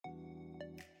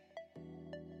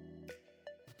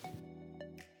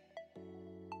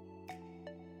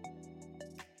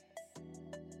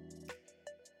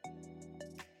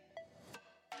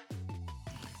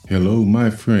Hello, my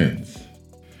friends,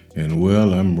 and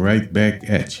well, I'm right back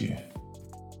at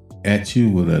you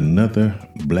with another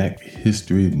Black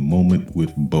History Moment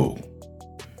with Bo.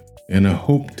 And I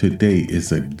hope today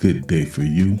is a good day for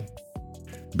you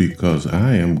because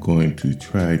I am going to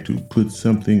try to put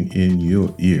something in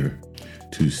your ear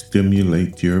to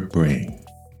stimulate your brain.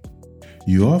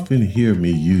 You often hear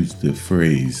me use the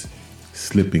phrase,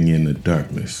 slipping in the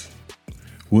darkness.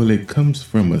 Well, it comes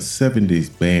from a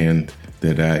 70s band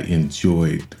that I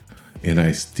enjoyed and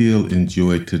I still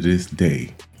enjoy to this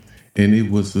day. And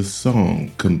it was a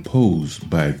song composed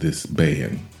by this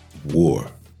band,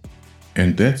 War.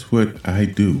 And that's what I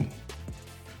do.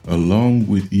 Along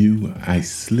with you, I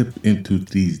slip into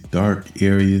these dark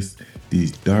areas,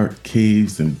 these dark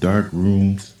caves and dark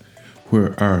rooms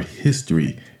where our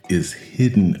history is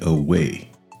hidden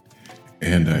away.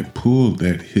 And I pull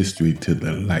that history to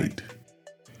the light,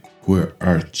 where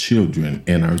our children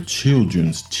and our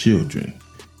children's children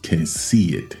can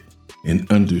see it and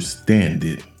understand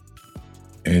it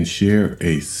and share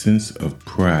a sense of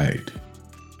pride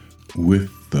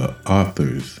with the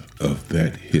authors of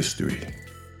that history.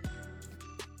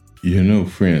 You know,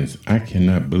 friends, I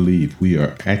cannot believe we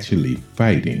are actually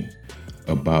fighting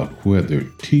about whether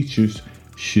teachers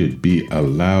should be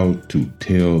allowed to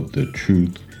tell the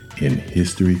truth in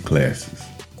history classes.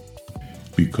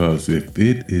 Because if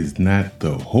it is not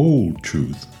the whole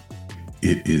truth,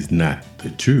 it is not the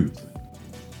truth.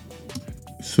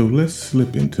 So let's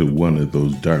slip into one of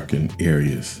those darkened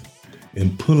areas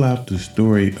and pull out the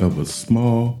story of a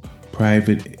small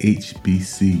private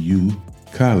HBCU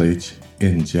college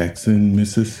in Jackson,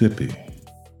 Mississippi.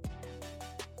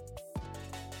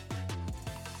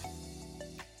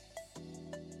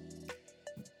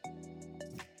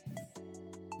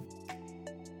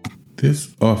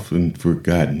 This often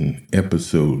forgotten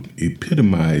episode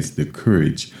epitomized the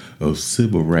courage of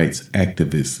civil rights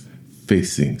activists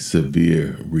facing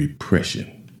severe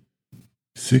repression.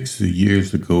 60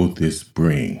 years ago this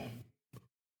spring,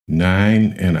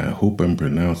 9, and I hope I'm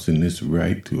pronouncing this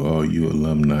right to all you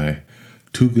alumni,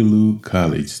 Tougaloo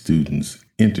College students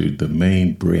entered the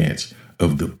main branch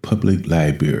of the public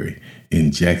library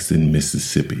in Jackson,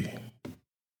 Mississippi,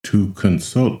 to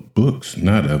consult books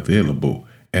not available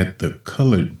at the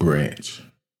colored branch.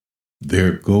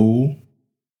 Their goal?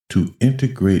 To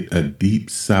integrate a Deep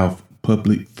South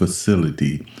public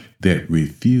facility that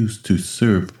refused to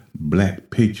serve Black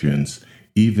patrons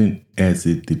even as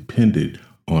it depended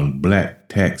on Black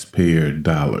taxpayer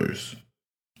dollars.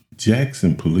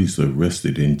 Jackson police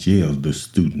arrested and jailed the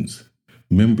students,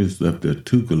 members of the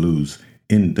Tougaloo's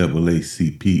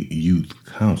NAACP Youth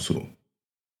Council,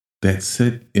 that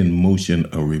set in motion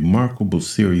a remarkable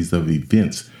series of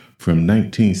events from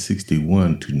 1961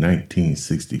 to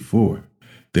 1964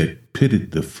 that pitted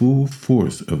the full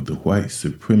force of the white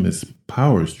supremacist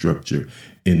power structure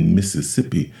in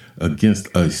Mississippi against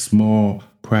a small,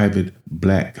 private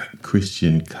Black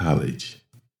Christian college.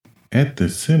 At the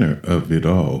center of it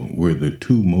all were the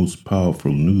two most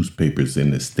powerful newspapers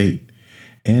in the state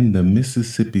and the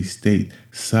Mississippi State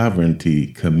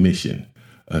Sovereignty Commission,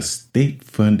 a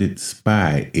state-funded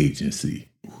spy agency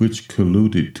which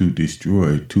colluded to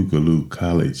destroy Tougaloo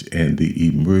College and the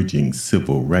emerging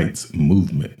civil rights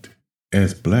movement.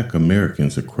 As Black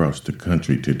Americans across the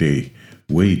country today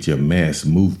wage a mass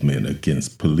movement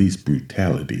against police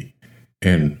brutality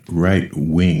and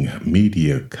right-wing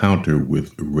media counter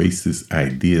with racist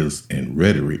ideas and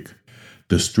rhetoric,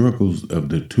 the struggles of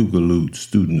the Tougaloo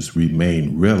students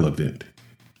remain relevant.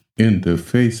 In the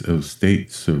face of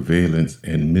state surveillance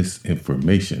and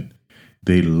misinformation,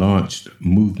 they launched a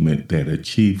movement that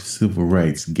achieved civil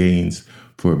rights gains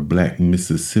for Black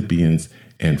Mississippians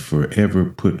and forever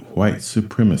put white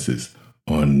supremacists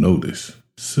on notice.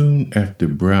 Soon after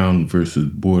Brown versus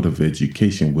Board of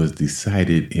Education was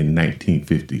decided in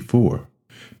 1954,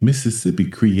 Mississippi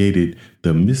created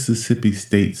the Mississippi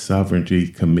State Sovereignty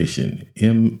Commission,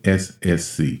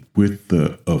 MSSC, with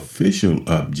the official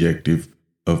objective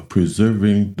of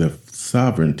preserving the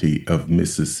sovereignty of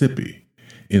Mississippi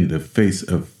in the face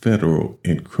of federal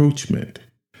encroachment.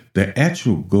 The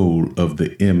actual goal of the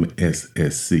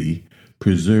MSSC,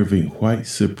 preserving white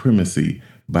supremacy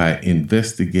by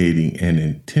investigating and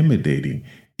intimidating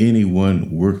anyone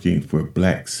working for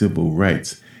Black civil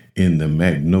rights in the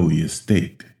Magnolia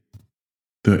State.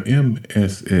 The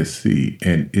MSSC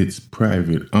and its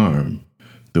private arm,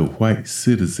 the White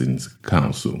Citizens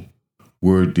Council,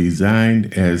 were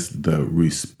designed as the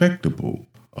respectable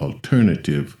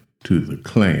alternative to the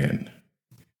Klan.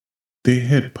 They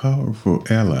had powerful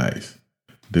allies,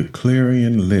 the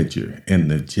Clarion Ledger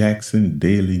and the Jackson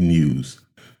Daily News,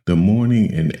 the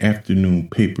morning and afternoon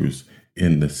papers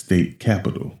in the state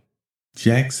capital.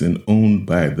 Jackson, owned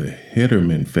by the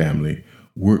Hederman family,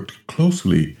 worked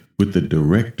closely with the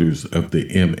directors of the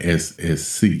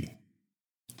MSSC.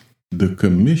 The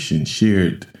commission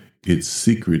shared its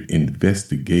secret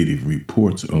investigative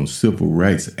reports on civil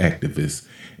rights activists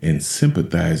and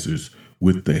sympathizers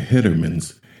with the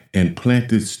Hedermans and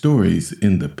planted stories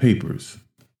in the papers.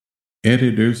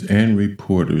 Editors and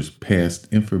reporters passed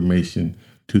information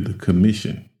to the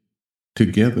commission.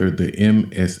 Together, the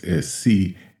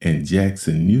MSSC and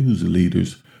Jackson news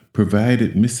leaders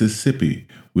provided Mississippi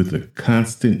with a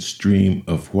constant stream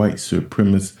of white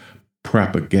supremacist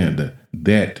propaganda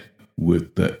that,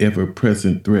 with the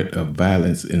ever-present threat of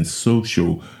violence and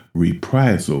social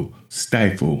reprisal,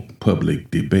 stifled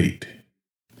public debate.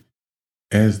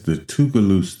 As the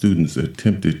Tougaloo students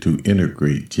attempted to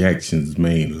integrate Jackson's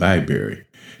main library,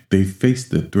 they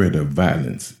faced the threat of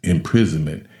violence,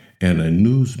 imprisonment, and a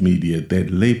news media that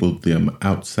labeled them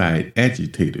outside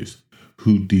agitators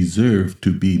who deserved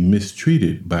to be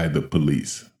mistreated by the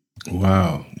police.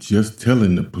 Wow, just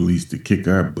telling the police to kick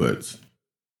our butts.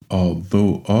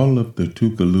 Although all of the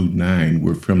Tougaloo Nine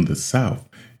were from the South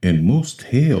and most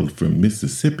hailed from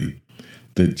Mississippi,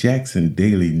 the Jackson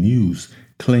Daily News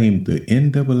claimed the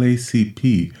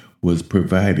NAACP was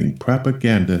providing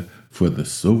propaganda for the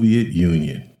Soviet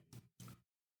Union.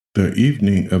 The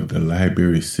evening of the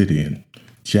library sit-in,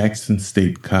 Jackson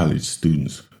State College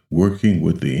students working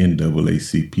with the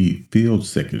NAACP Field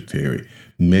Secretary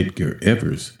Medgar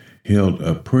Evers held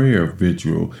a prayer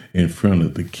vigil in front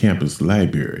of the campus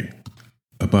library.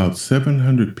 About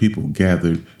 700 people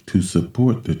gathered to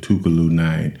support the Tougaloo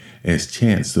Nine as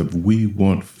chants of "We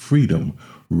Want Freedom"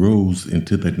 rose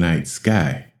into the night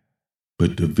sky.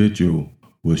 But the vigil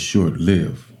was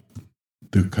short-lived.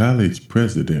 The college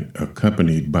president,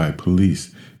 accompanied by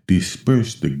police,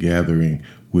 dispersed the gathering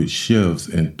with shoves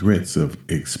and threats of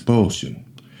expulsion,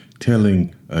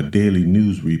 telling a Daily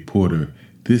News reporter,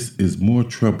 "This is more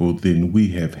trouble than we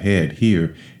have had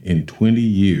here in 20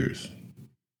 years."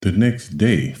 The next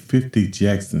day, 50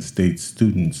 Jackson State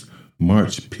students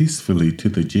marched peacefully to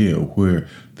the jail where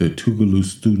the Tougaloo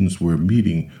students were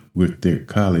meeting with their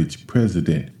college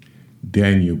president,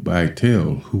 Daniel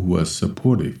Bytel, who was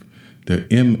supportive. The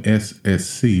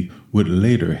MSSC would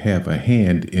later have a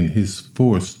hand in his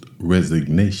forced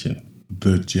resignation.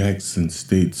 The Jackson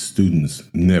State students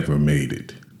never made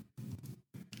it.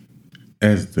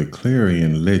 As the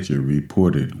Clarion Ledger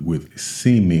reported with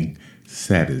seeming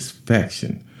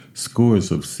satisfaction, scores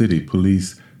of city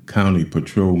police, county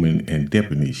patrolmen, and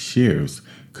deputy sheriffs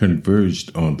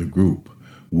converged on the group,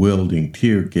 wielding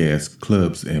tear gas,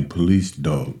 clubs, and police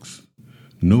dogs.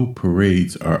 "No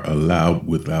parades are allowed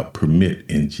without permit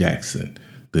in Jackson,"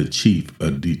 the chief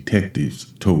of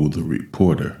detectives told the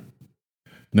reporter.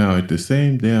 Now, at the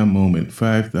same damn moment,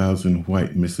 5,000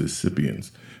 white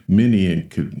Mississippians, many in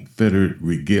Confederate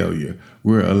regalia,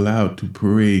 were allowed to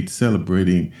parade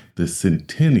celebrating the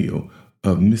centennial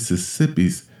of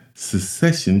Mississippi's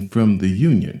secession from the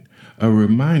Union, a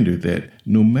reminder that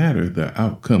no matter the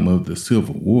outcome of the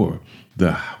Civil War,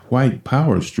 the white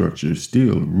power structure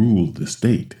still ruled the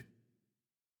state.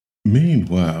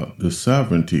 Meanwhile, the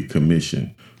Sovereignty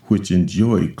Commission, which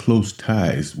enjoyed close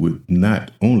ties with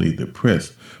not only the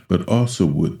press, but also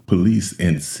with police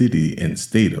and city and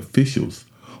state officials,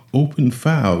 opened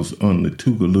files on the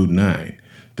Tougaloo Nine,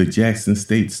 the Jackson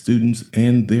State students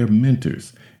and their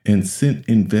mentors, and sent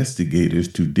investigators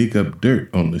to dig up dirt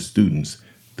on the students.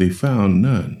 They found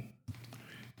none.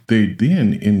 They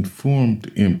then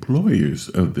informed employers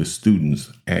of the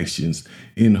students' actions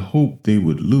in hope they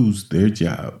would lose their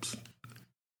jobs.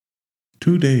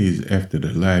 2 days after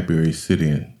the library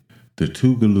sit-in, the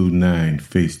Tougaloo Nine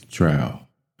faced trial.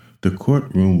 The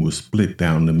courtroom was split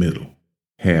down the middle,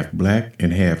 half black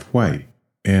and half white,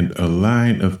 and a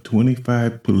line of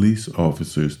 25 police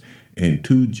officers and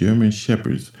 2 German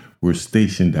shepherds were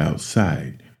stationed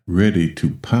outside, ready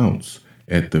to pounce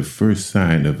at the first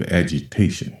sign of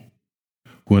agitation.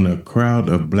 When a crowd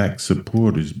of black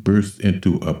supporters burst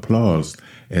into applause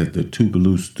as the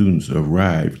Tougaloo students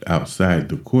arrived outside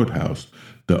the courthouse,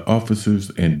 the officers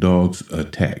and dogs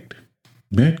attacked.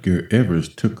 Medgar Evers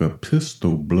took a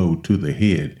pistol blow to the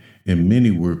head, and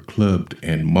many were clubbed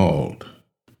and mauled.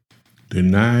 The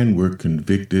 9 were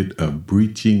convicted of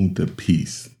breaching the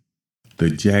peace. The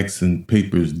Jackson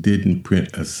papers didn't print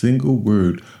a single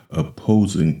word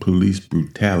opposing police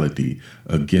brutality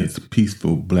against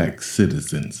peaceful black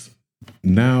citizens.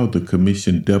 Now the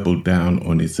commission doubled down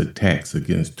on its attacks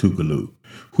against Tougaloo,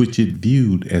 which it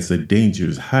viewed as a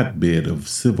dangerous hotbed of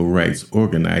civil rights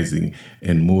organizing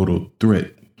and mortal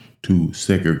threat to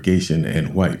segregation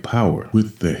and white power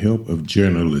with the help of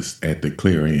journalists at the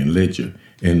Clarion Ledger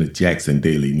and the Jackson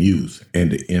Daily News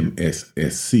and the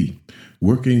MSSC.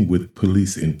 Working with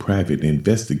police and private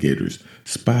investigators,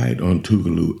 spied on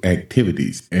Tougaloo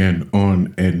activities and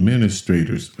on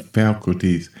administrators,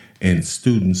 faculties, and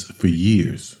students for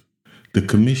years. The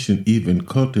commission even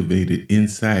cultivated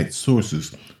inside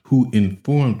sources who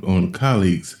informed on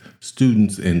colleagues,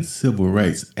 students, and civil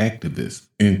rights activists,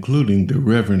 including the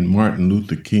Reverend Martin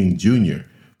Luther King Jr.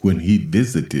 when he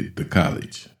visited the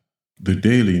college. The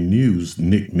Daily News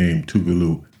nicknamed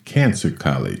Tougaloo Cancer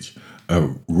College, a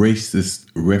racist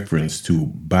reference to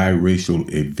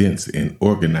biracial events and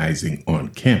organizing on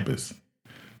campus.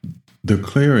 The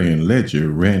Clarion Ledger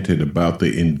ranted about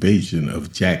the invasion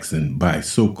of Jackson by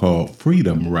so-called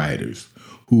Freedom Riders,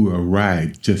 who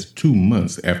arrived just 2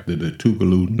 months after the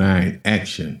Tougaloo 9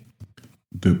 action.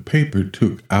 The paper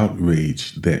took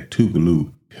outrage that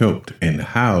Tougaloo helped and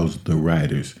housed the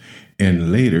riders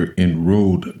and later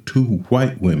enrolled 2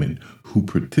 white women who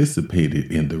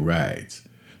participated in the rides.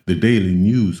 The Daily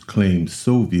News claimed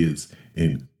Soviets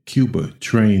in Cuba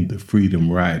trained the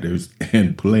Freedom Riders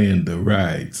and planned the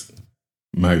rides.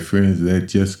 My friends, that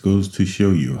just goes to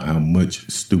show you how much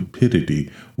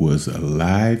stupidity was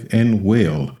alive and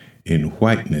well in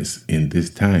whiteness in this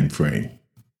time frame.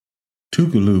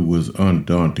 Tougaloo was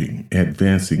undaunting,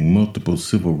 advancing multiple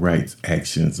civil rights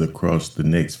actions across the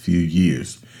next few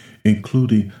years,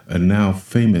 including a now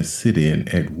famous sit-in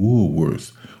at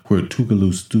Woolworths, where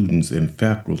Tougaloo students and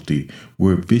faculty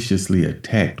were viciously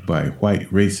attacked by white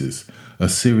racists, a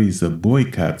series of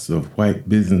boycotts of white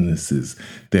businesses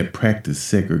that practiced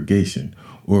segregation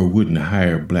or wouldn't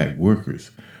hire black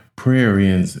workers,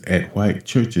 prayer-ins at white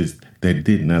churches that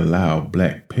didn't allow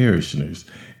black parishioners,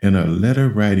 and a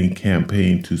letter-writing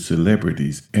campaign to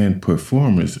celebrities and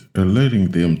performers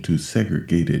alerting them to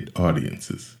segregated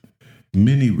audiences.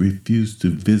 Many refused to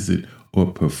visit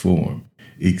or perform,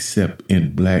 except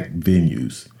in black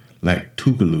venues, like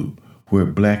Tougaloo, where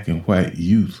black and white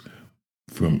youth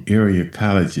from area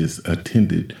colleges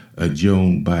attended a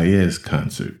Joan Baez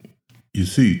concert. You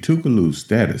see, Tougaloo's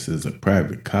status as a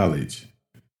private college,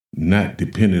 not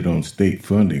dependent on state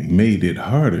funding, made it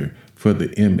harder for the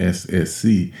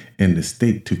MSSC and the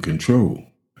state to control.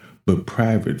 But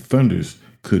private funders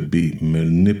could be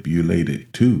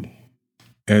manipulated too.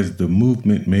 As the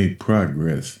movement made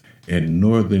progress and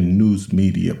northern news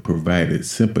media provided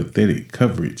sympathetic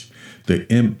coverage, the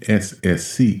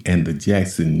MSSC and the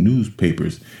Jackson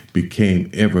newspapers became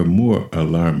ever more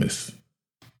alarmist.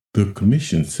 The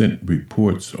commission sent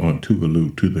reports on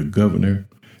Tougaloo to the governor,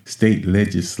 state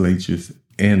legislatures,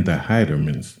 and the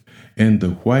Heidermans, and the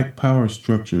white power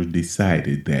structure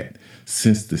decided that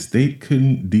since the state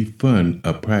couldn't defund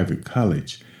a private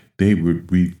college, they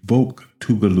would revoke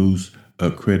Tougaloo's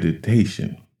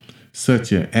accreditation.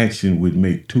 Such an action would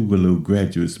make Tougaloo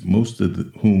graduates, most of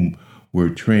whom were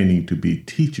training to be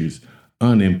teachers,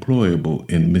 unemployable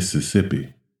in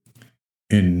Mississippi.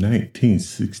 In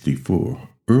 1964,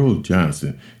 Earl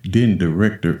Johnson, then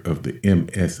director of the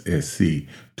MSSC,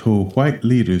 told white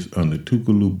leaders on the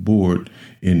Tougaloo board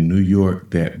in New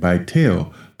York that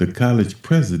Bytel, the college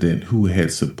president who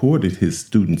had supported his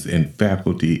students and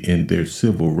faculty in their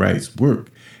civil rights work,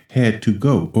 had to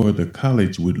go or the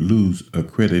college would lose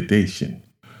accreditation.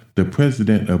 The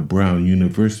president of Brown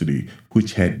University,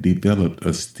 which had developed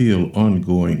a still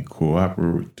ongoing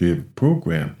cooperative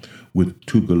program with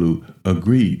Tougaloo,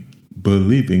 agreed,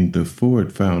 believing the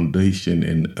Ford Foundation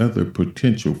and other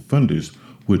potential funders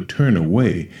would turn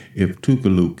away if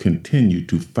Tougaloo continued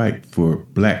to fight for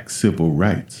black civil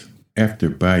rights. After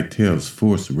Bytel's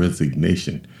forced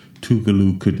resignation,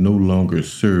 Tougaloo could no longer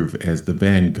serve as the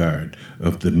vanguard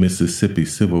of the Mississippi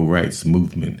civil rights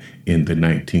movement in the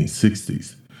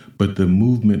 1960s. But the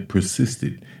movement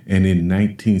persisted, and in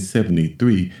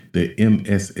 1973, the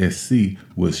MSSC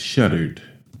was shuttered.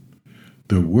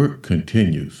 The work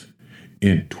continues.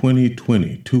 In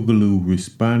 2020, Tougaloo,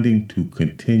 responding to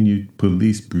continued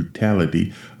police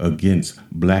brutality against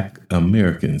Black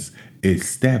Americans,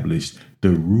 established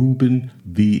the Reuben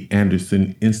V.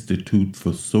 Anderson Institute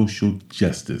for Social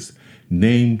Justice,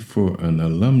 named for an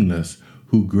alumnus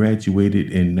who graduated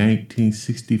in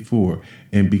 1964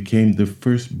 and became the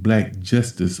first black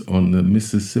justice on the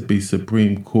Mississippi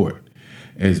Supreme Court.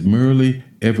 As Myrlie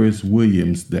Evers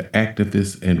Williams, the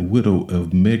activist and widow of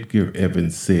Medgar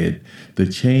Evers, said, the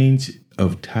change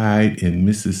of tide in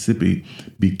Mississippi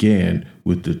began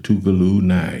with the Tougaloo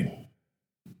 9.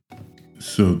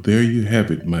 So there you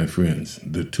have it, my friends,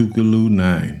 the Tougaloo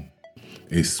 9,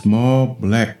 a small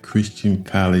black Christian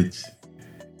college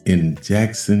in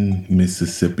Jackson,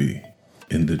 Mississippi.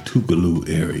 in the Tougaloo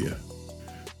area.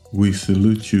 We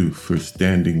salute you for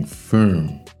standing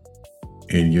firm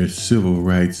in your civil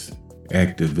rights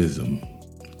activism.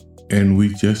 And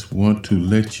we just want to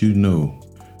let you know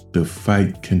the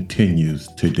fight continues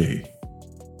today.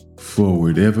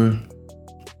 Forward ever,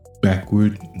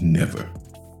 backward never.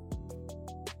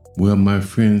 Well, my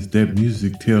friends, that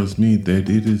music tells me that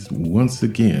it is once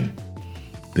again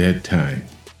that time.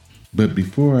 But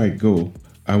before I go,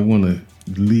 I want to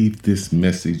leave this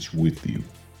message with you.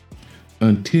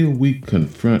 Until we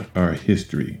confront our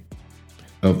history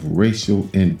of racial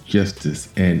injustice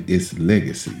and its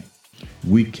legacy,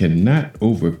 we cannot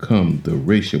overcome the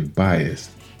racial bias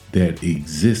that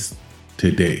exists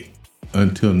today.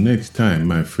 Until next time,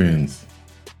 my friends,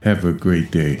 have a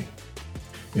great day.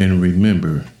 And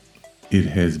remember, it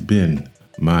has been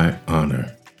my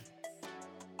honor.